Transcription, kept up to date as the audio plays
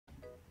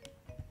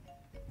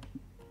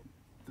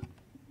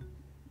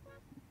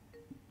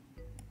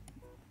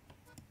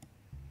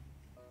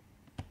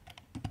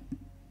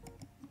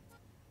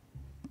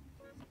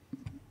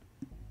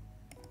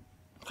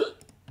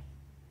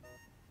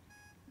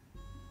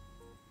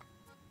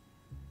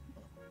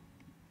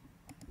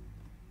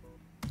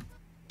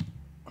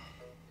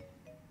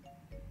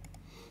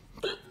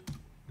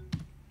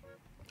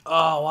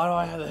Oh, why do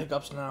I have the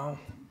hiccups now?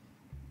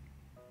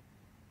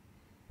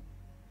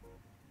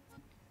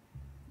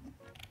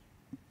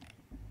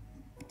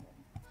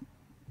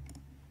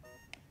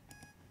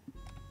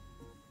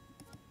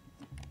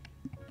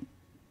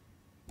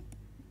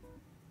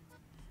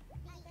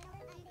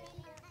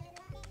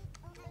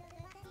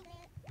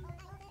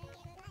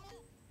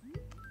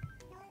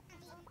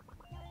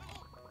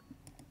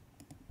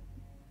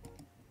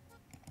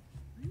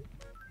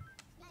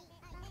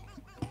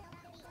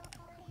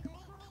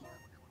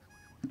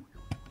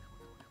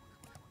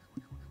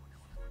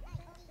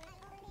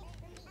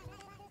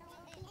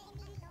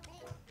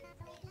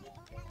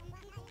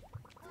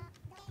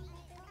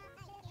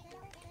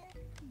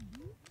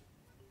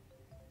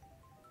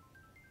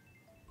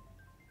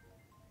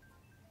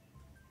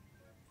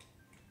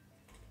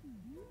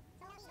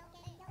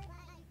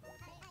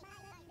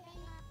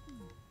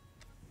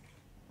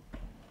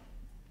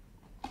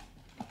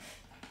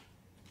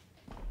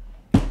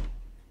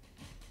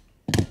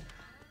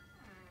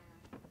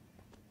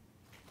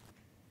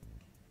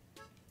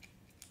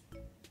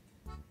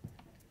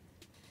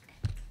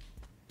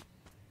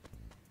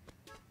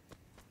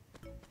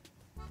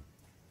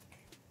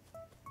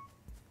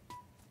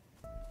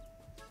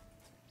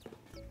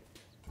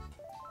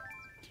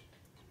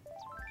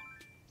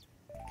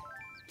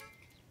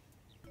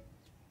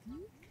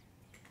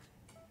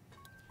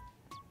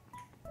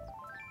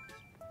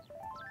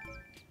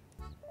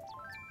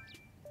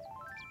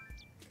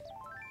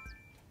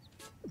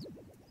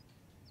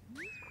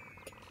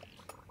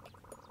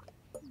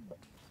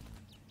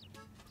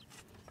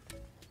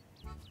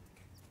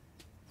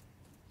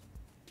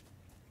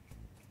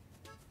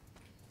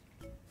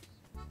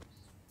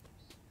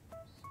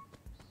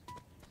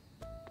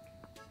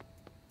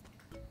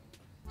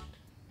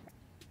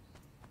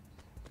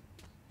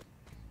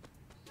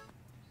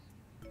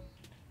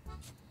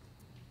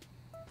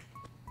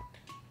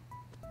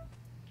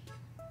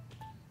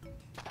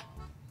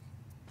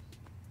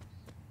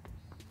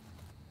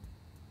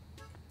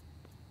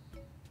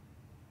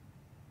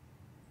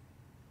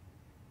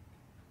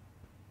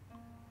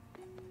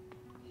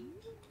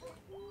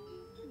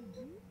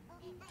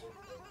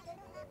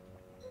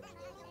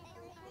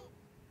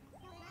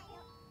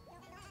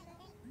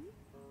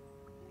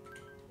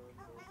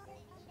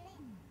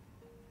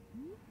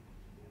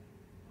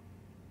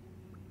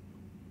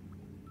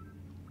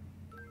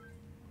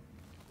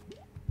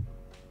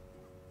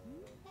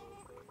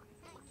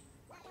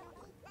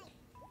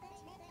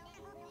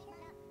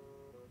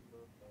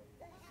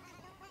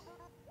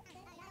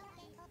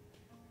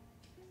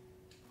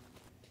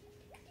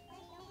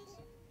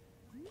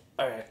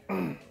 Alright.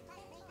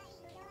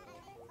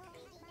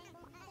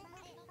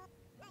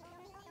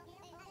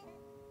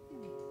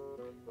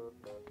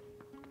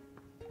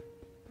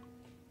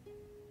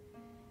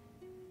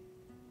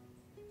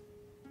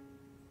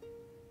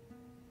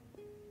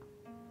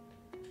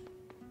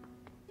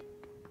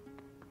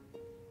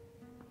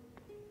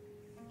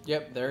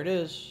 Yep, there it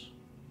is.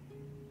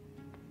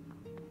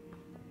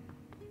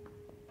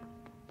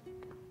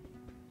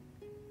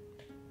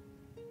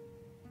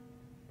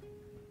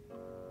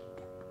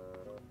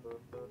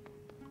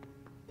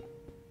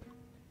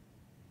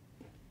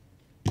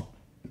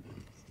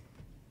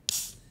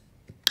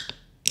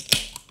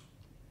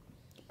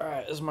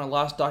 Alright, this is my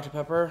last Dr.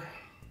 Pepper.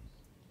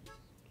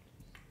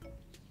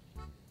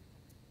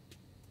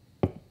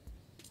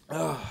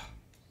 Ugh,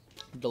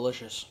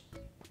 delicious.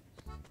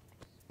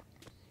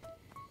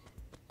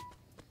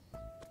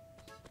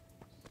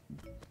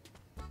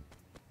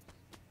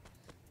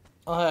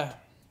 Oh, hey.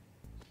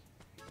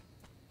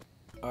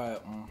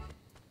 Alright.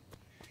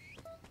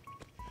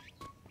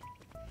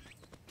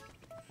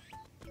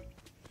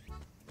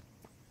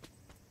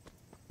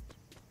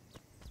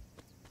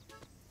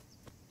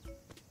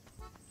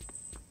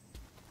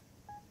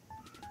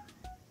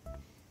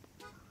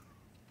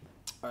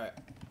 Alright.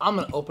 I'm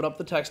gonna open up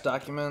the text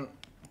document.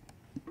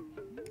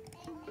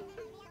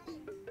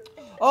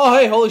 Oh,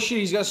 hey, holy shit,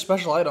 he's got a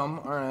special item.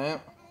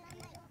 Alright.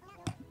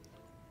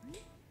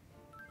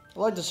 I'd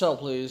like to sell,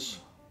 please.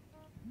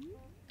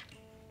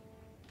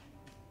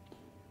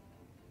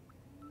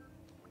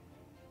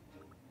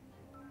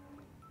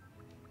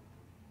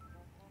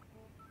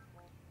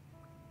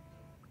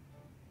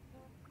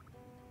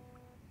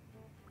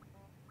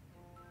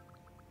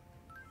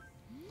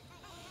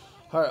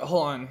 Alright,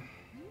 hold on.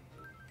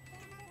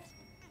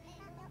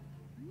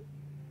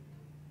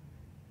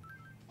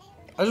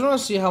 I just want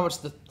to see how much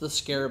the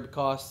scarab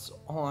costs.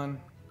 Hold on.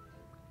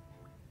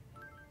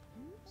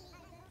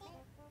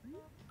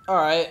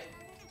 Alright.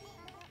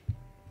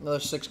 Another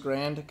 6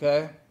 grand,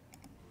 okay.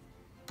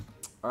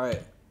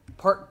 Alright.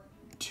 Part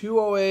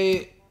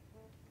 208.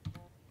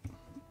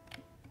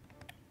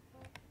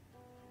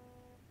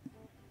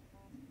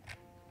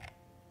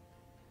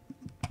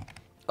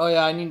 Oh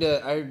yeah,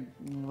 I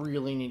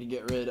really need to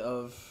get rid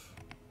of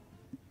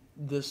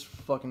this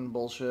fucking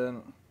bullshit.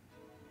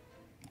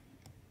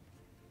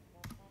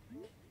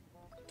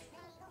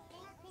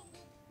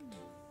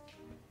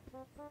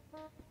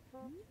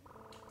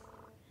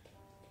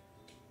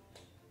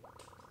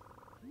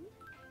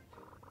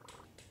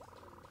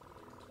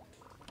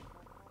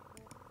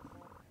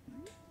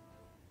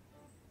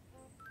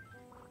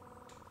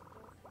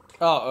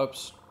 Oh,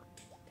 oops.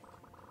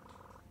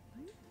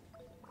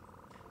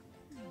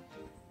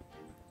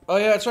 Oh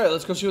yeah, that's right.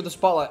 Let's go see what the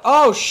spotlight.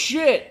 Oh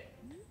shit!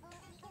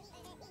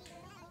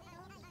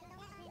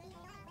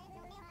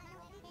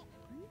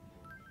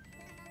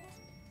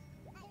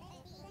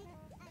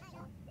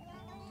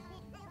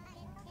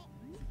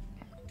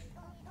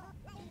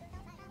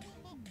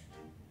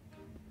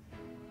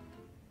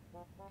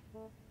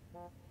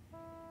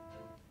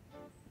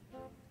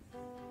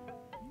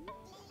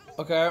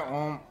 Okay,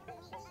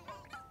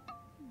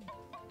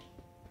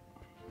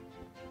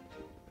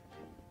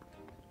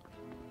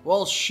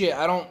 well, shit,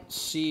 I don't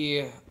see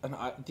an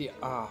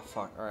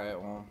fuck. All right,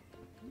 well,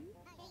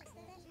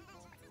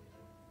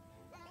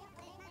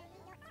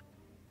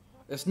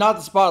 it's not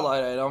the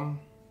spotlight item.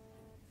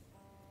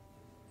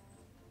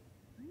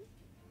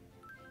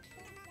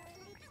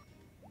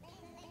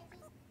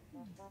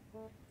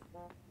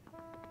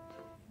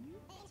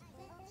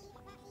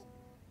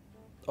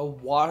 A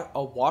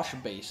wash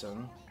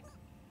basin.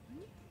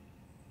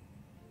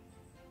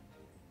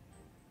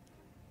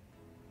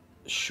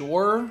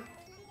 Sure.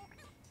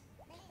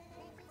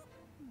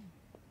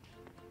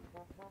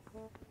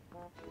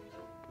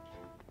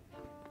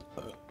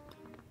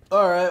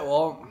 All right,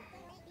 well.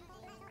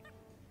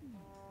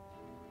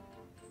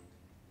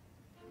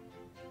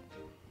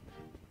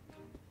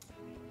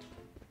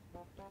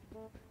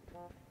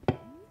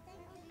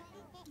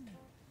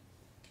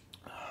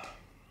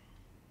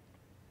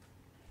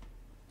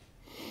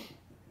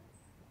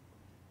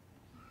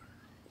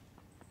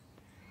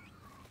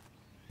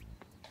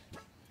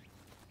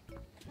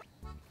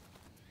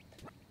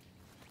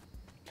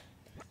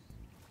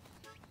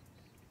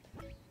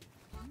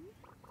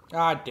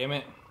 God damn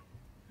it.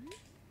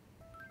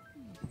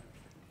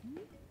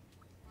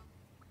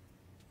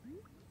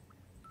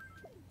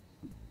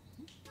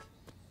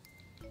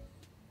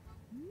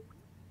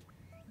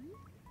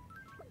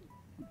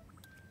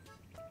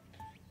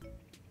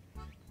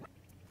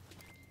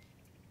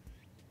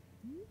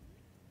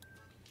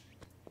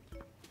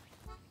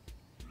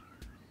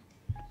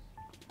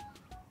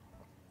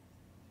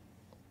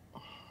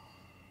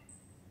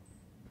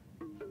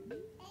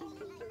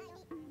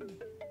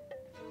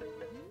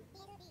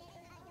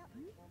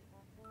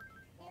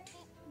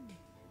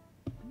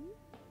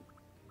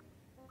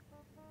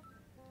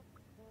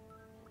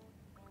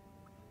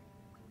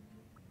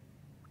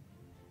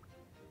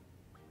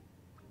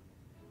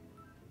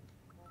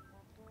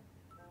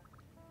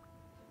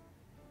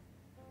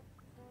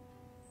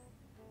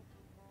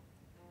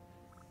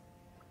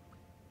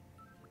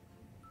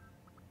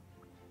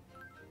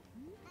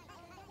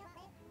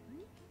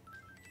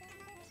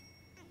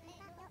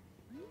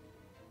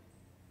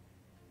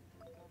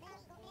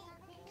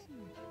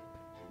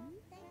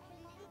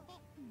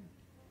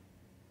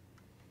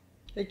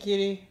 Hey,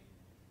 kitty.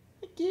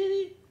 Hey,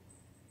 kitty.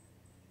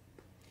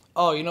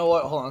 Oh, you know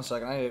what? Hold on a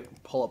second. I need to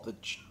pull up the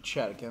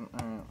chat again.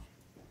 All right.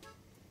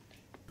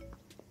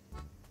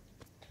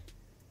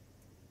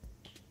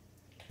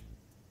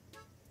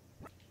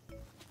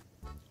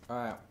 All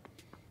right.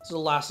 This is the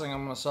last thing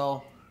I'm gonna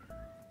sell.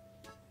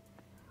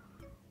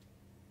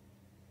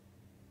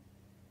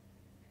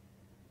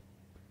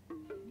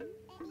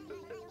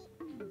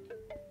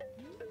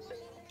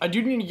 I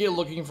do need to get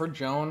looking for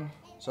Joan,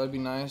 so that'd be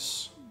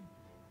nice.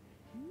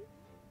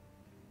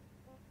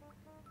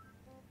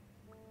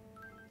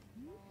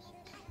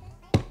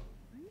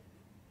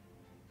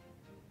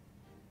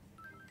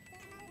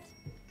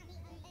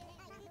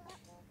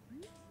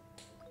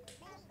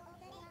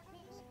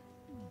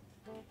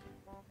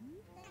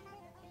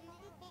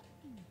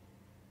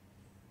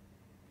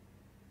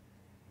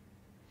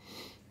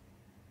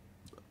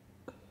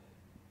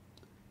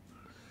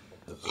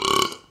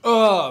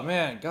 Oh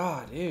man,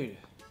 God, dude.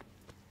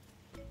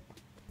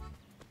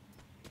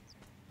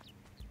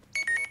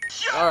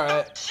 All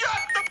right.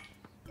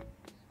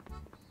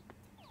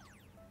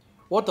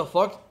 What the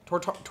fuck?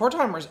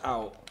 Tortimer's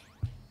out.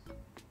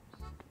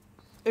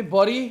 Hey,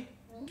 buddy.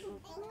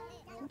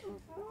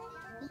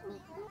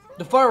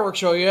 The fireworks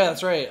show. Yeah,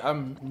 that's right.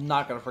 I'm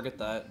not gonna forget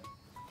that.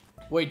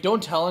 Wait,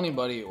 don't tell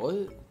anybody.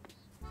 What?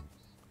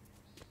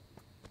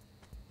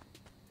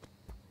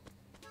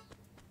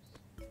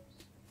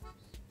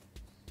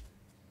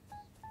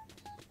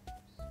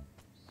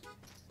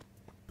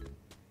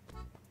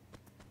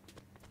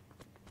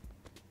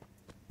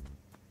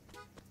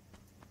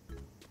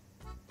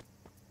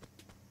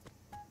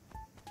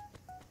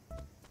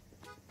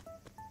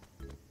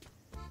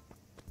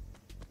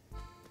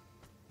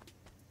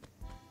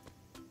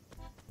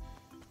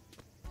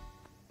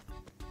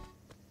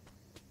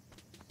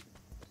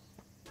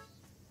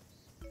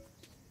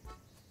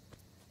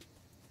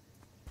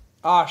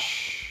 Ah,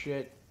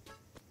 shit.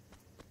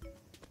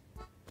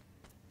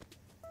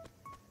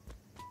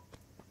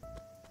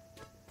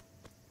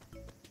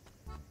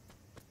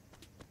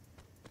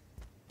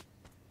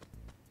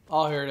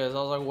 Oh, here it is. I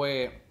was like,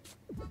 wait.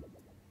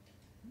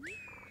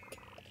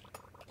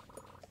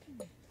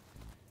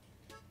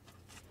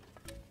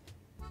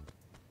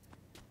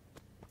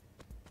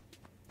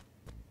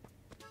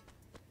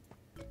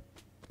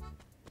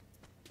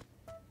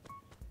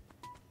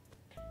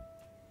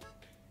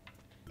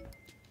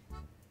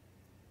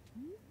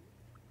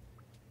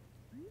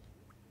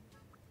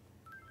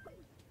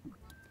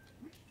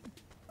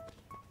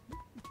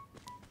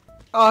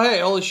 Oh, hey,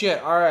 holy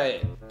shit.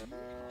 Alright.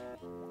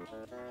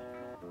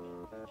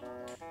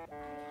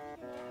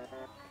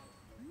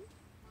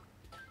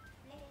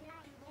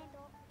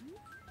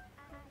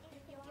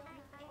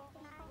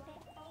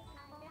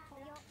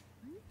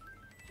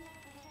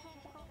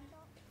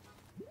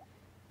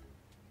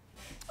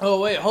 Oh,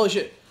 wait, holy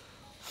shit.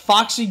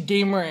 Foxy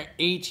Gamer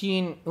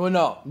 18. Well,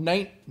 no,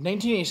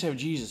 1987.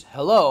 Jesus.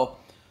 Hello.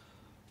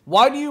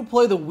 Why do you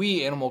play the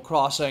Wii Animal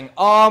Crossing?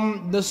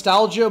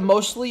 Nostalgia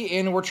mostly,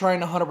 and we're trying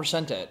to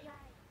 100% it.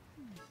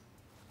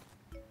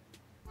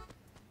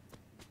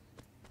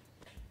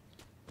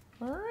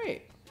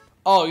 Alright.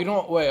 Oh, you know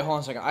what? Wait, hold on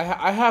a second.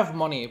 I have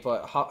money,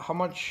 but how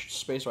much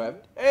space do I have?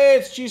 Hey,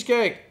 it's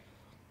cheesecake!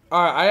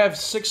 Alright, I have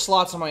 6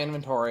 slots in my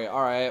inventory.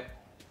 Alright.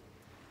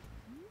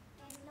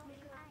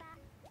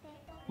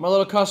 My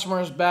little customer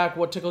is back.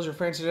 What tickles your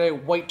fancy today?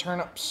 White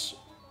turnips.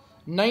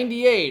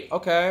 98.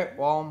 Okay,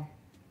 well,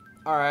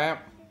 alright.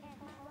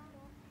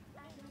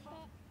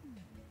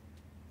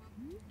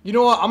 You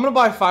know what? I'm gonna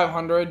buy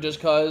 500 just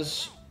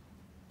cause.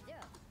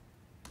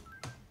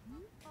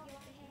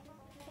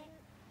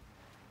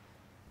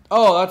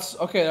 Oh, that's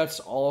okay. That's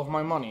all of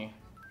my money.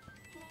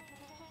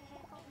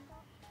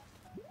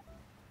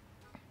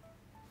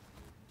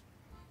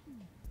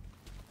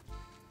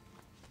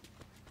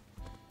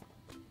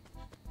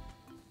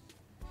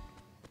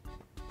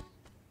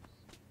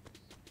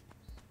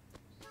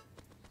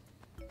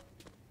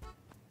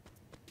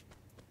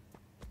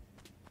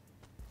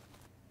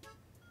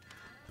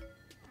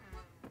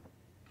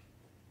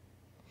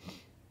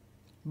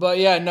 But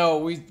yeah, no,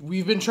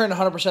 we've been trying to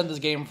 100% this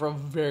game for a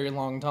very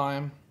long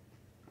time.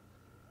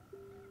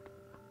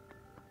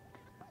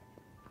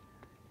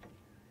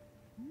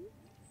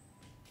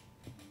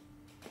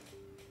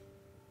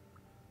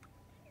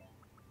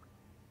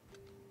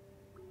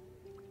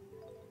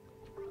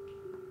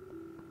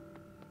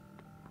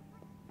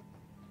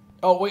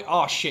 Oh wait,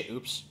 oh shit,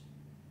 oops.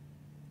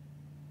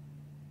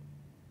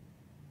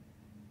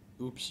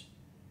 Oops.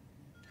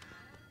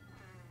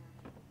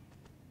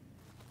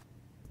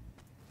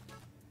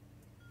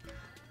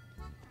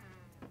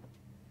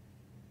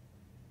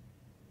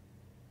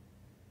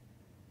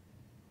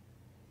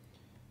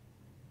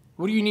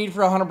 What do you need for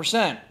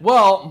 100%?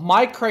 Well,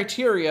 my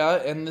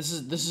criteria, and this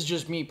is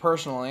just me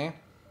personally,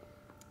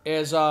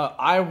 is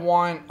I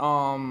want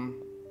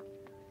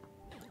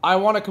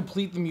to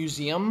complete the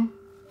museum.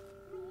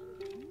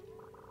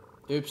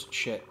 Oops,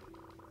 shit.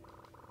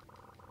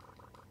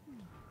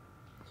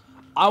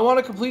 I want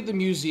to complete the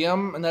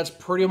museum, and that's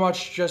pretty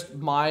much just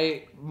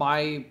my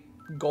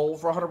goal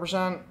for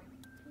 100%.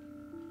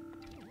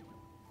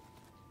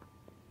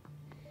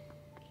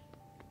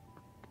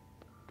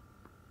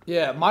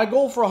 Yeah, my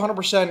goal for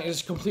 100%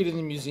 is completing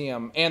the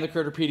museum and the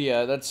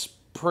Critterpedia. That's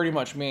pretty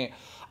much me.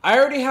 I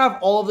already have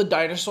all of the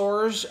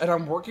dinosaurs, and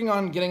I'm working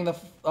on getting the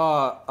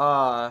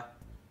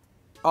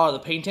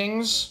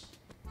paintings.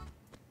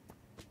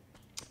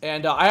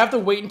 And I have to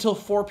wait until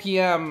 4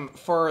 p.m.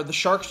 for the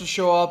sharks to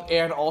show up,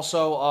 and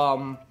also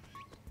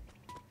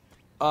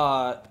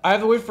I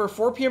have to wait for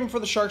 4 p.m. for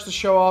the sharks to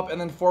show up,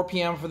 and then 4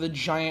 p.m. for the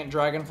giant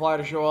dragonfly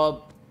to show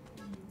up,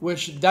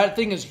 which that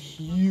thing is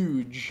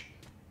huge.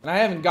 And I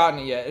haven't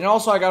gotten it yet. And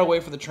also, I gotta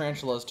wait for the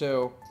tarantulas,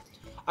 too.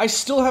 I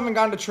still haven't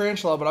gotten to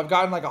tarantula, but I've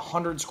gotten like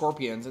 100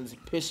 scorpions, and it's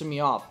pissing me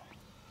off.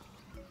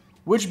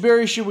 Which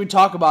berry should we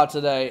talk about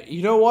today?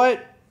 You know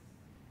what?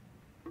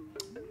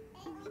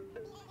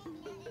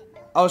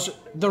 How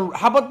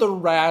about the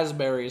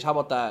raspberries? How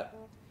about that?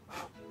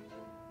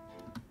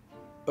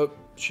 Oh,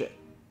 shit.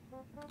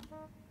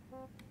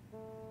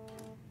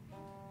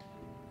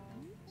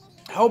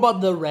 How about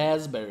the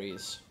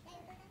raspberries?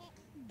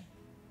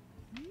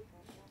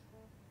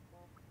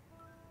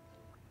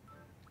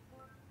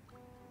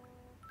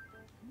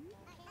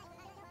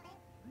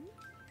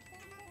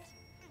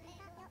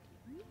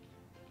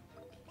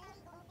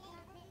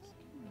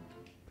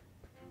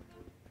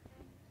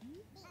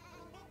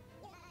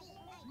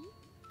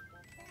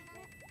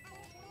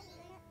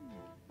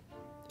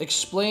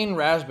 Explain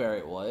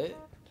raspberry. What?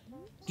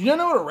 Do you not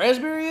know what a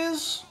raspberry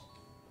is?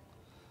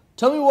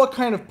 Tell me what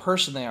kind of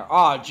person they are.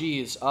 Ah,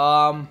 geez.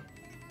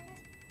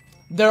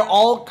 They're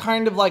all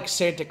kind of like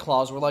Santa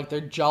Claus, where like they're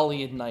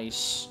jolly and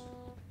nice.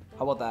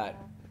 How about that?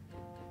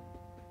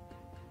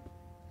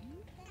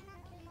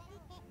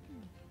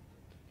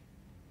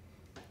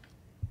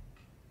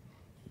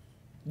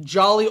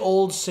 Jolly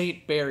old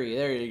Saint Berry.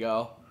 There you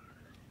go.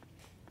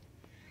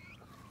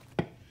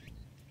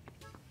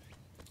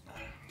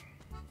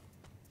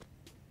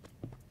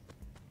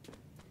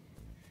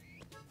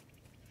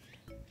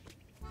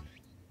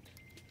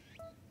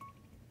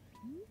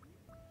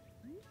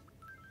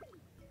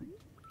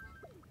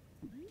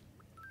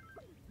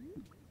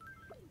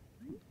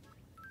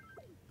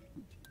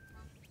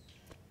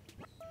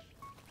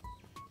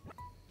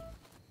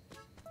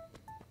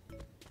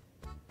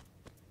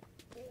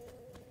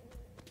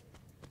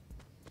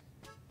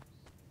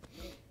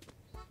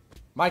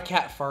 My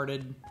cat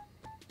farted,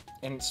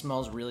 and it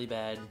smells really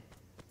bad.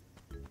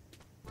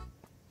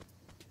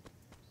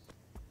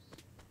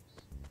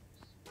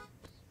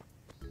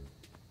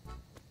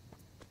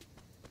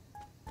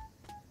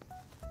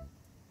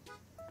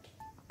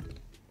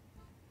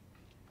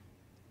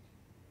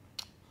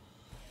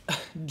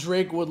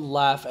 Drake would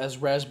laugh as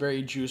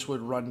raspberry juice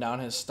would run down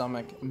his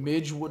stomach.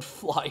 Midge would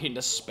fly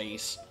into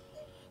space.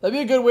 That'd be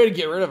a good way to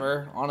get rid of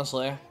her,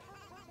 honestly.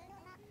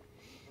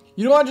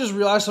 You know what? I just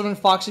realized something,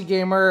 Foxy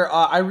Gamer.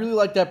 I really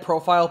like that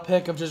profile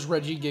pic of just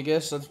Reggie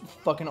Gigas. That's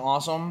fucking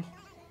awesome.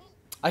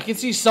 I can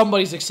see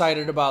somebody's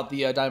excited about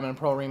the Diamond and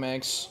Pearl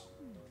remakes.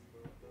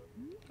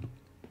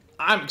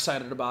 I'm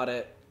excited about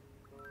it.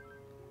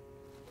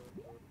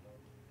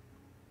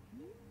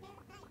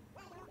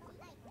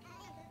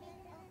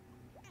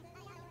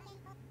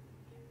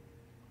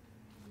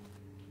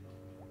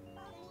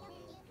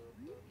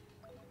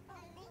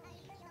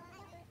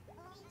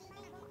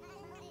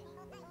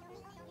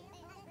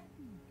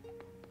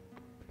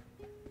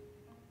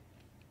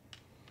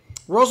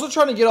 We're also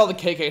trying to get all the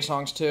KK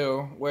songs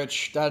too,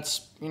 which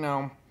that's, you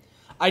know,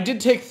 I did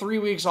take 3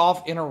 weeks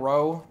off in a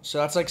row, so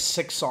that's like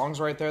 6 songs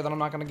right there that I'm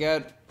not gonna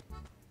get.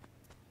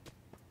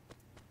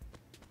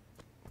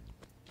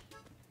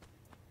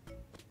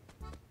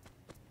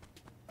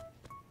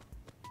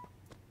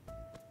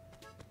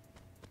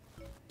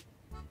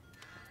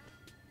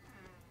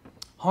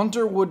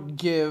 Hunter would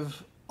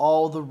give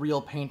all the real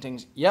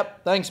paintings.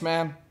 Yep, thanks,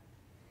 man.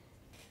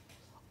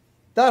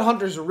 That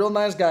Hunter's a real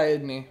nice guy,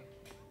 isn't he?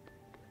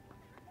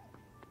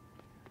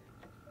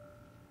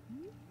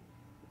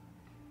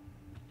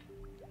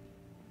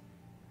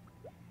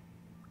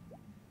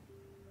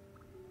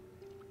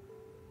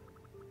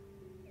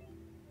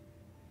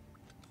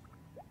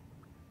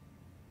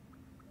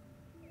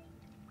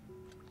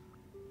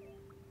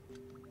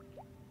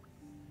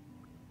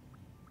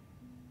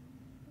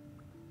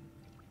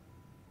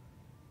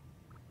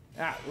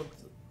 Ah, what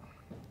the...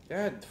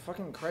 God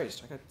fucking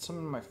Christ, I got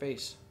something in my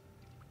face.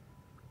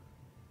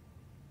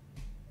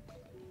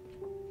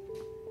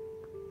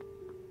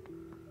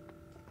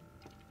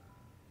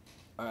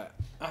 Alright,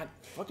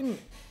 fucking...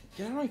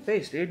 Get out of my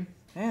face, dude.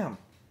 Damn.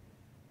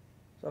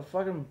 There's a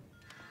fucking...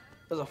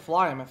 There's a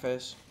fly in my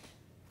face.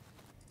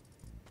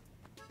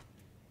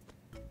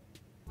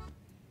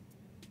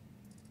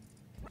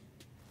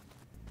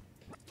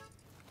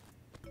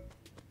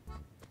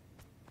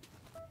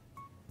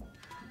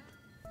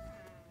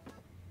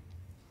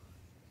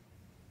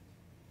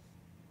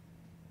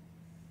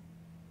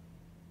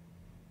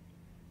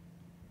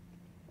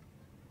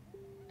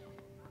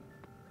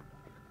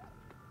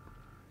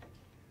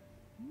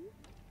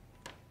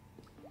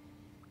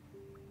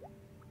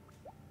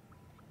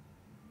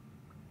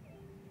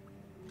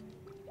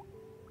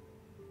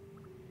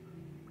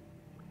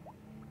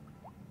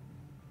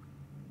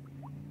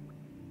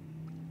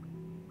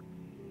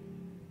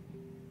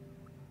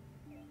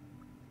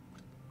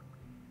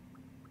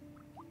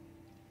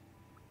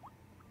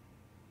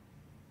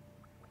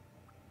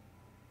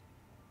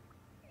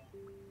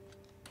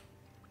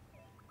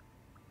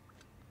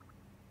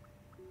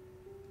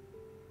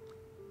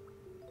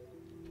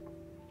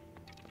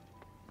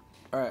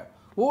 Alright.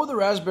 What would the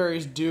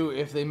raspberries do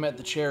if they met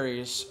the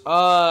cherries?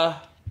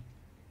 Well,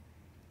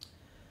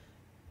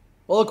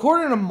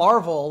 according to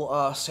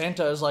Marvel,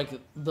 Santa is like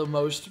the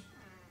most...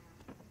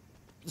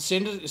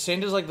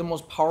 Santa's like the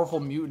most powerful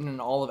mutant in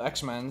all of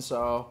X-Men,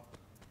 so...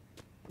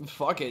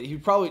 Fuck it.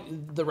 He'd probably...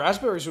 The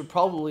raspberries would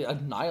probably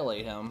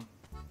annihilate him.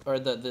 Or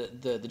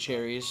the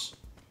cherries.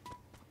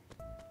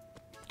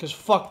 Because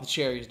fuck the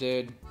cherries,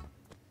 dude.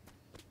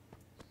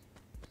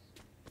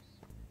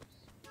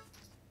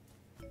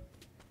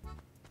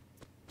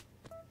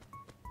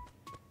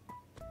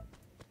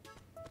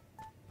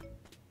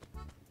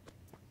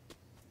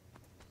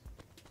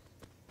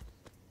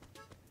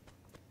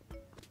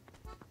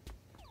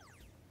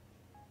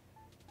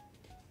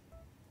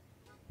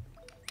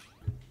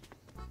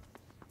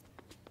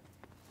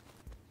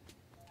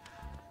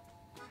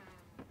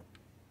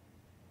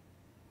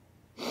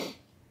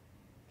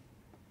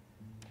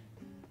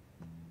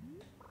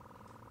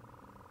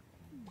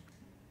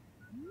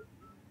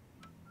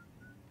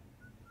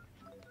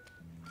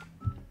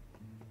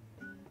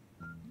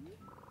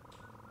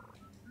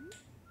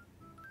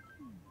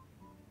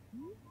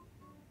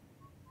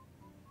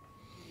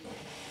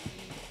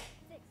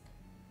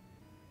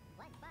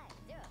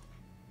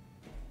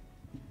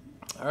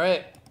 All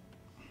right.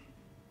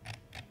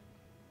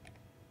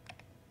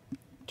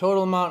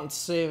 Total amount in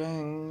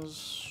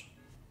savings.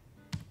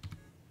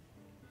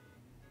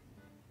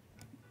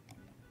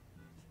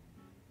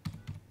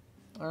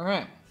 All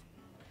right.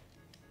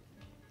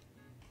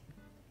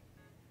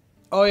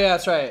 Oh yeah,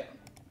 that's right.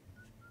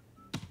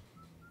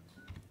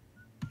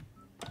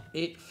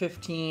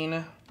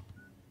 8:15.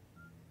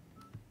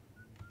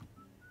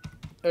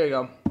 There you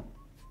go.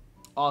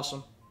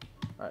 Awesome.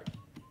 All right.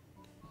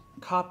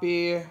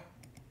 Copy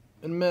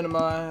and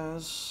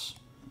minimize.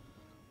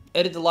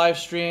 Edit the live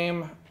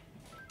stream.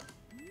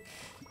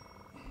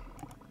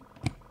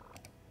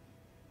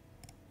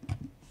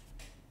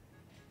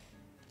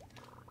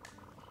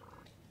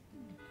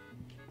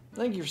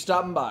 Thank you for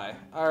stopping by.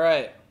 All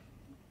right.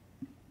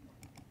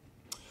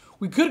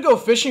 We could go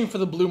fishing for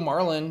the blue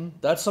marlin.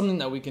 That's something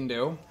that we can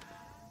do.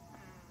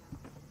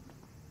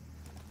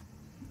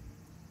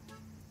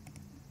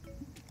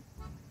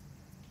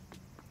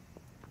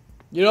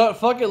 You know what?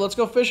 Fuck it. Let's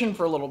go fishing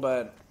for a little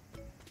bit.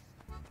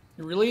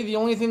 Really, the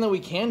only thing that we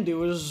can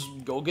do is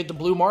go get the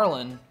blue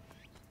marlin.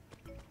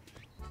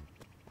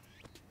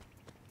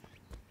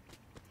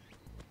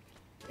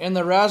 And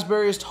the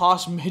raspberries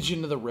toss Midge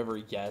into the river.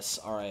 Yes.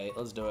 Alright,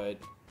 let's do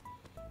it.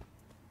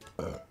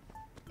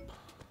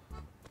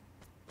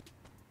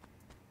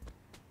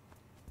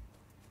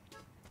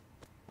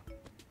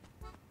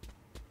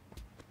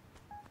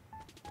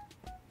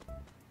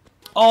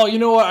 Oh, you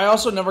know what? I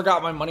also never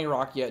got my money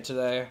rock yet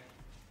today.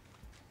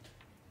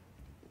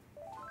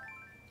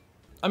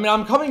 I mean,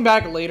 I'm coming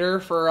back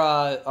later for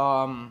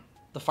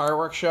the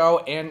fireworks show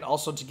and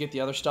also to get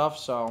the other stuff,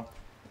 so...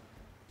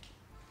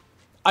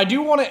 I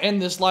do want to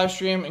end this live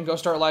stream and go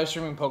start live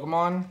streaming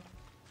Pokemon.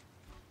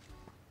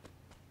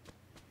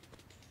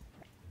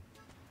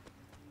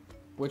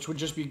 Which would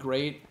just be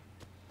great.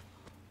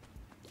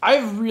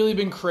 I've really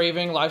been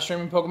craving live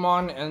streaming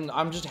Pokemon, and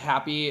I'm just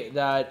happy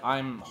that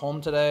I'm home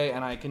today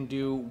and I can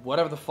do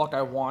whatever the fuck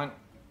I want.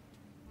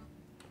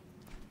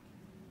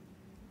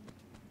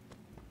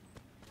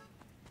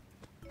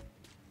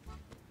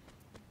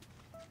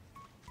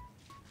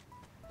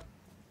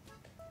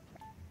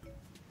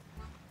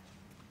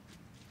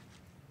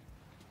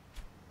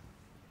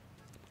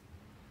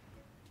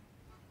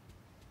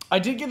 I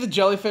did get the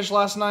jellyfish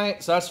last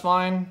night, so that's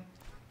fine.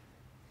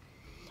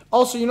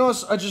 Also, you know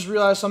what? I just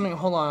realized something.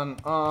 Hold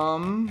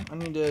on. I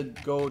need to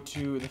go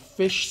to the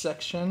fish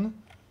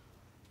section.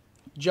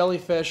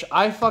 Jellyfish.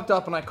 I fucked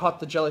up and I caught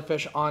the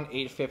jellyfish on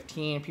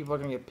 8/15. People are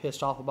gonna get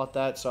pissed off about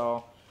that,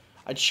 so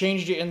I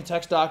changed it in the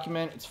text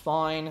document. It's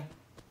fine.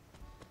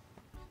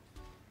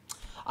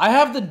 I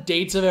have the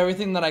dates of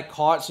everything that I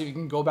caught, so you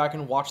can go back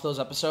and watch those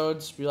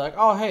episodes. Be like,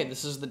 oh, hey,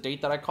 this is the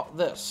date that I caught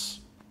this.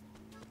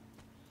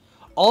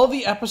 All of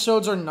the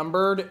episodes are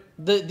numbered.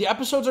 The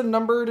episodes are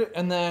numbered,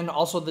 and then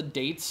also the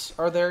dates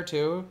are there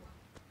too.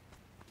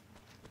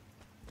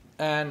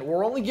 And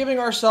we're only giving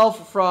ourselves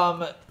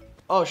from...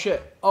 Oh,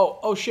 shit.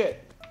 Oh,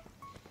 shit.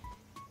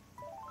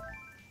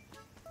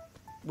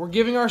 We're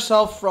giving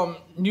ourselves from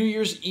New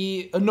Year's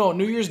Eve... no,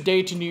 New Year's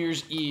Day to New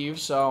Year's Eve,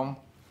 so...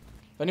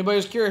 If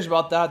anybody's curious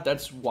about that,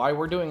 that's why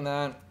we're doing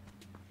that.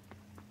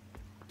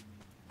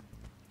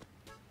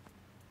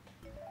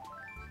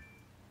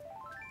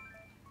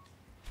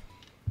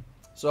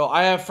 So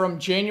I have from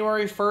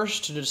January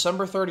 1st to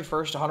December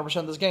 31st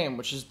 100% this game,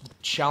 which is the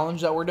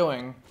challenge that we're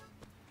doing.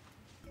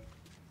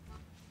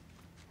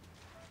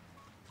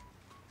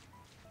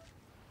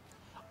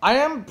 I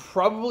am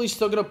probably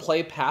still going to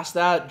play past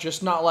that,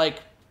 just not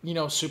like, you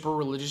know, super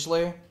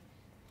religiously.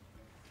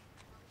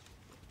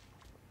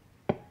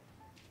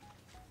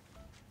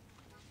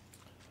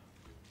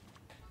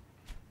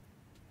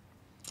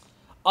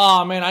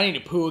 Oh man, I need to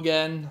poo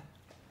again.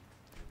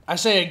 I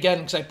say again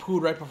because I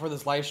pooed right before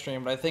this live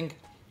stream, but I think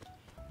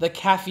the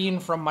caffeine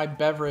from my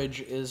beverage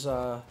is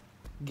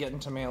getting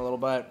to me a little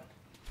bit.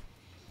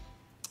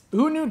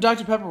 Who knew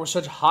Dr. Pepper was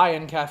such high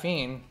in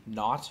caffeine?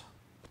 Not.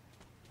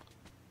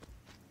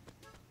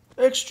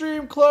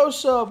 Extreme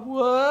close-up.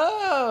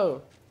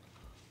 Whoa!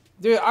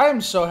 Dude, I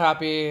am so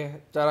happy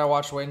that I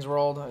watched Wayne's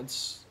World.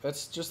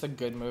 It's just a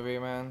good movie,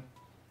 man.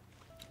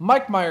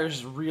 Mike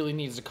Myers really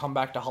needs to come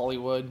back to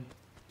Hollywood.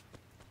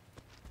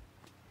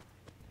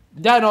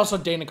 That and also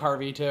Dana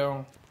Carvey,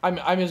 too.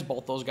 I miss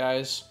both those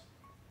guys.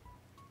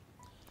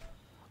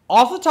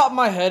 Off the top of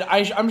my head,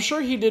 I'm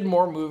sure he did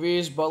more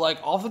movies, but like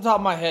off the top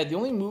of my head, the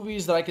only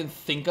movies that I can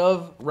think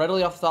of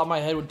readily off the top of my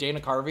head with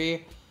Dana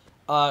Carvey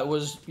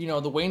was, you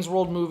know, the Wayne's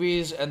World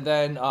movies and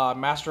then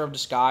Master of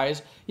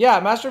Disguise. Yeah,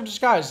 Master of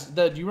Disguise.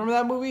 Do you remember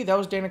that movie? That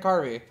was Dana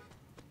Carvey.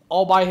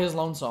 All by his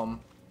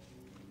lonesome.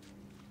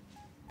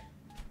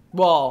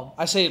 Well,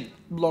 I say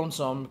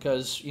lonesome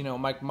because, you know,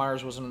 Mike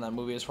Myers wasn't in that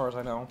movie as far as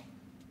I know.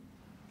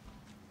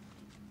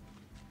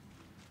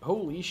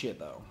 Holy shit,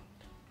 though.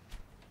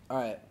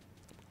 Alright.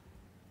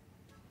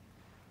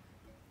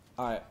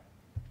 Alright.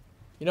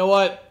 You know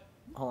what?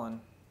 Hold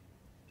on.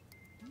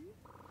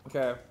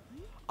 Okay.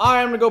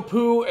 I'm gonna go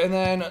poo, and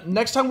then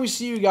next time we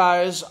see you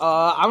guys,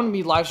 I'm gonna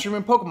be live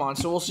streaming Pokemon,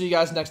 so we'll see you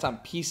guys next time.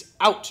 Peace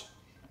out.